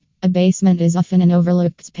basement is often an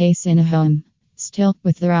overlooked space in a home. Still,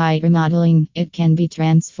 with the right remodeling, it can be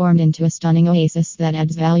transformed into a stunning oasis that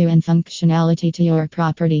adds value and functionality to your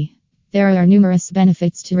property. There are numerous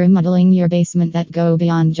benefits to remodeling your basement that go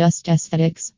beyond just aesthetics.